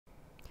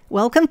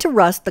Welcome to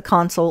Rust, the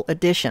console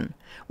edition.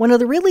 One of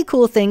the really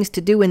cool things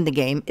to do in the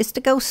game is to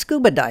go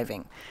scuba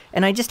diving,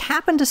 and I just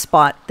happened to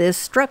spot this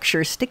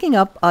structure sticking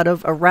up out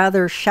of a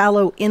rather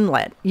shallow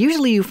inlet.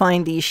 Usually you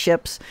find these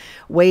ships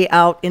way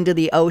out into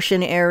the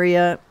ocean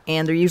area,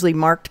 and they're usually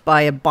marked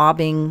by a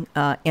bobbing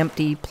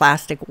empty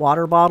plastic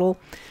water bottle.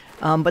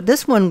 But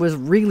this one was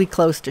really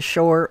close to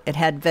shore. It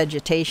had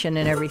vegetation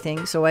and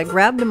everything, so I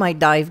grabbed my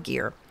dive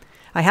gear.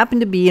 I happen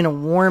to be in a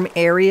warm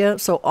area,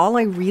 so all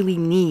I really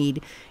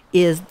need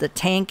is the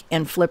tank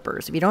and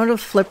flippers. If you don't have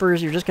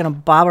flippers, you're just going to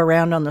bob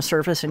around on the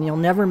surface and you'll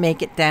never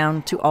make it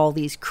down to all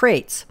these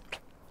crates.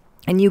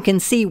 And you can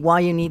see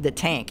why you need the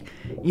tank.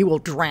 You will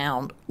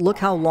drown. Look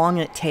how long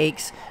it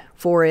takes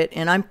for it,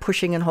 and I'm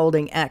pushing and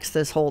holding X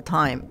this whole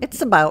time.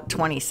 It's about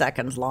 20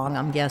 seconds long,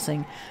 I'm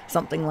guessing,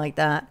 something like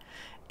that.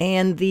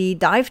 And the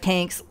dive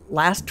tanks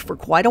last for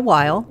quite a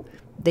while.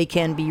 They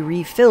can be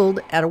refilled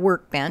at a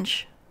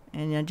workbench,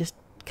 and you just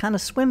kind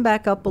of swim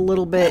back up a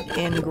little bit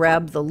and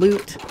grab the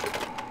loot.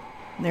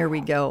 There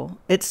we go.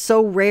 It's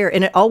so rare,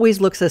 and it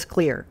always looks this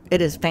clear.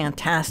 It is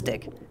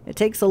fantastic. It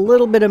takes a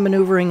little bit of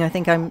maneuvering. I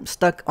think I'm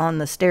stuck on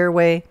the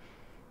stairway.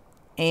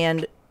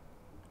 And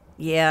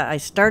yeah, I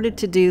started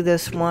to do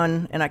this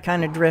one, and I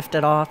kind of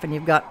drifted off, and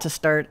you've got to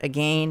start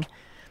again.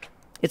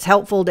 It's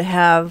helpful to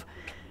have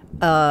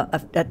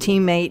a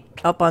teammate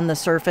up on the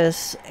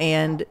surface,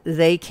 and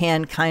they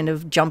can kind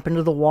of jump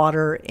into the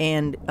water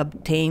and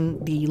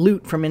obtain the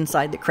loot from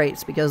inside the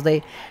crates because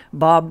they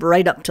bob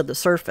right up to the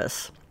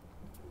surface.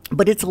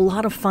 But it's a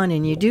lot of fun,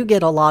 and you do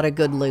get a lot of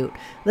good loot.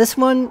 This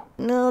one,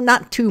 no,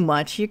 not too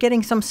much. You're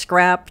getting some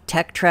scrap,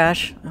 tech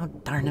trash. Oh,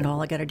 darn it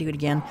all, I gotta do it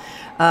again.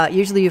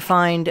 Usually you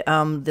find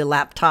the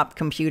laptop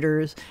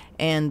computers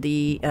and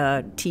the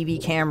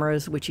TV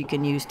cameras, which you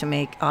can use to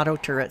make auto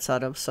turrets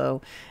out of,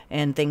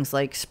 and things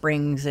like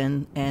springs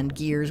and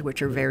gears,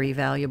 which are very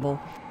valuable.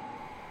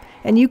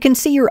 And you can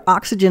see your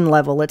oxygen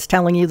level. It's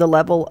telling you the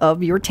level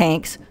of your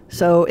tanks.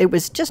 So it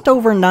was just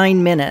over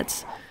 9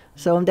 minutes.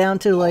 So I'm down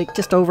to like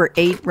just over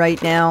 8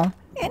 right now,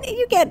 and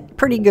you get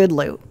pretty good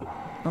loot.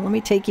 Well, let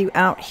me take you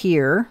out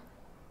here,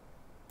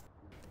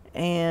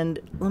 and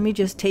let me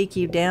just take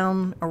you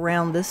down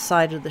around this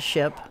side of the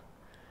ship.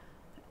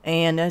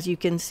 And as you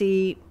can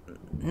see,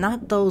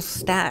 not those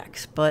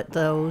stacks, but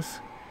there's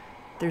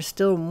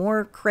still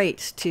more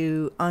crates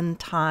to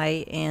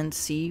untie and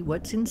see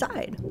what's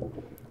inside.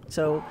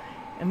 So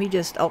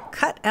I'll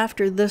cut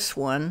after this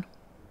one.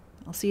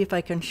 I'll see if I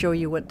can show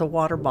you what the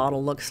water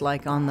bottle looks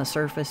like on the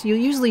surface. You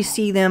usually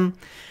see them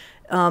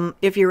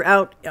if you're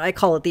out, I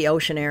call it the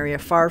ocean area,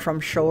 far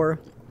from shore.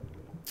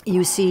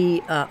 You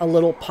see a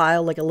little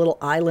pile, like a little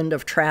island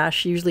of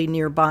trash. Usually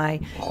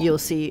nearby, you'll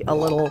see a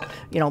little,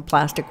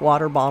 plastic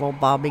water bottle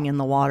bobbing in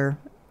the water.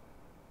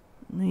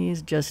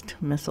 These just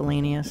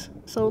miscellaneous.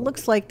 So it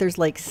looks like there's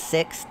like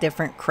 6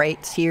 different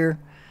crates here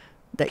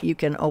that you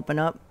can open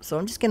up. So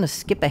I'm just going to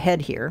skip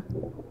ahead here.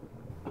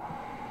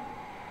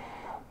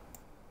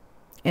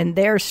 And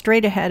there,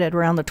 straight ahead at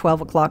around the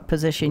 12 o'clock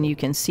position, you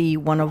can see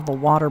one of the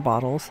water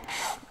bottles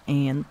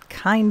and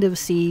kind of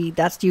see,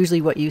 that's usually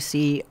what you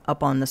see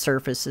up on the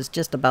surface, is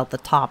just about the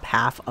top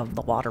half of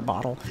the water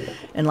bottle.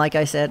 And like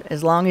I said,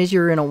 as long as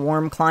you're in a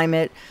warm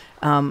climate,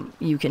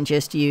 you can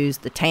just use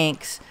the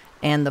tanks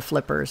and the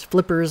flippers.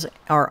 Flippers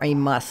are a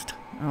must.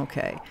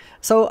 Okay,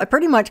 so I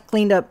pretty much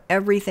cleaned up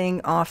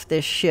everything off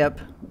this ship.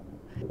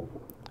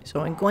 So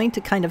I'm going to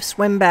kind of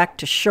swim back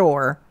to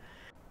shore.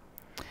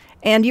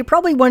 And you're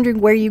probably wondering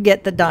where you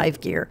get the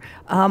dive gear.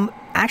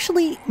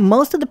 Actually,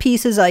 most of the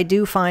pieces I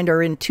do find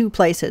are in 2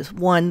 places.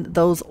 One,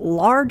 those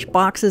large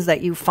boxes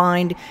that you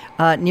find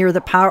near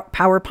the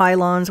power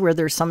pylons, where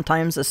there's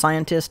sometimes a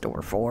scientist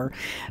or 4.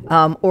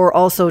 Or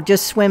also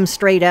just swim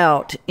straight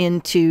out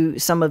into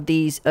some of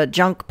these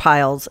junk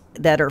piles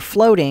that are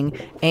floating,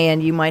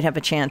 and you might have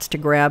a chance to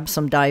grab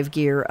some dive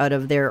gear out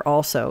of there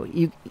also.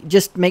 You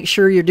just make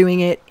sure you're doing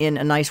it in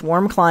a nice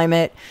warm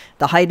climate,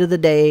 the height of the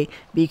day,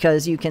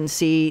 because you can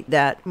see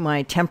that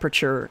my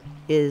temperature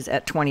is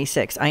at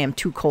 26. I am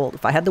too cold.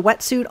 If I had the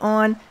wetsuit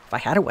on, if I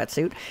had a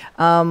wetsuit,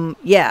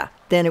 yeah,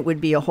 then it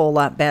would be a whole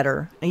lot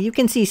better. And you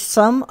can see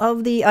some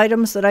of the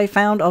items that I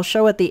found. I'll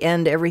show at the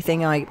end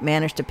everything I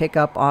managed to pick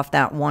up off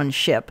that one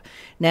ship.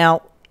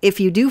 Now, if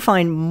you do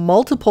find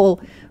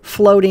multiple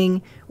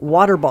floating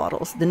water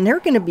bottles, then there are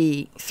going to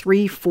be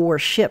 3-4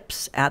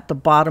 ships at the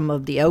bottom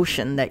of the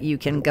ocean that you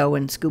can go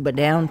and scuba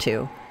down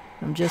to.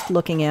 I'm just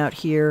looking out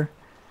here.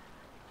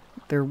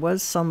 There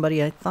was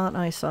somebody, I thought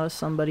I saw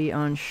somebody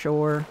on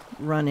shore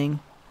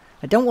running.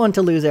 I don't want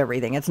to lose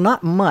everything. It's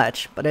not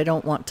much, but I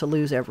don't want to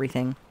lose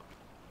everything.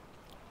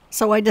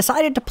 So I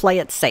decided to play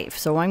it safe.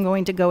 So I'm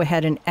going to go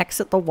ahead and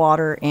exit the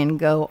water and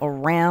go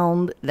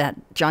around that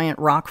giant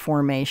rock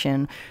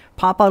formation,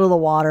 pop out of the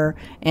water,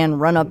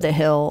 and run up the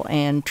hill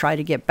and try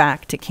to get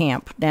back to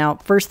camp. Now,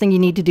 first thing you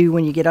need to do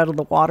when you get out of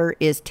the water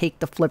is take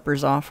the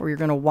flippers off, or you're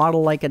going to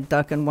waddle like a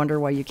duck and wonder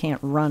why you can't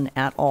run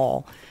at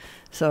all.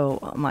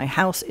 So my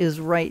house is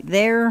right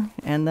there,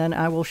 and then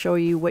I will show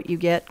you what you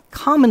get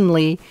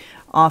commonly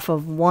off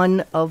of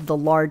one of the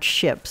large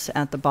ships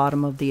at the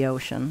bottom of the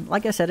ocean.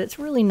 Like I said, it's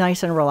really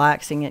nice and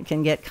relaxing. It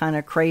can get kind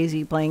of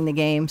crazy playing the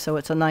game, so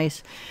it's a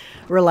nice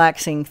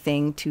relaxing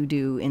thing to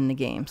do in the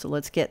game. So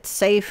let's get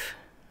safe.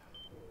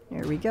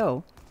 There we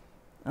go.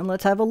 And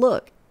let's have a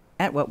look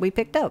at what we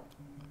picked up.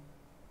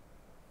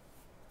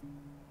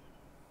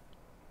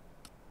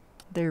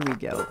 There we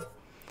go.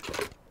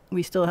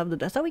 We still have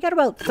the... So we got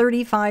about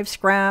 35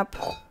 scrap,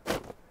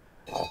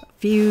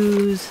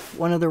 fuse,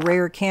 one of the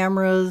rare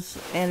cameras,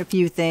 and a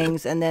few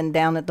things. And then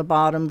down at the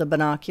bottom, the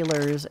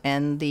binoculars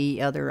and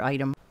the other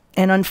item.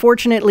 And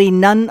unfortunately,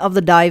 none of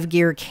the dive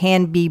gear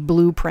can be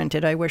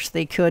blueprinted. I wish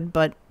they could,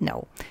 but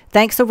no.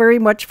 Thanks so very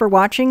much for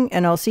watching,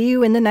 and I'll see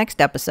you in the next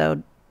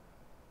episode.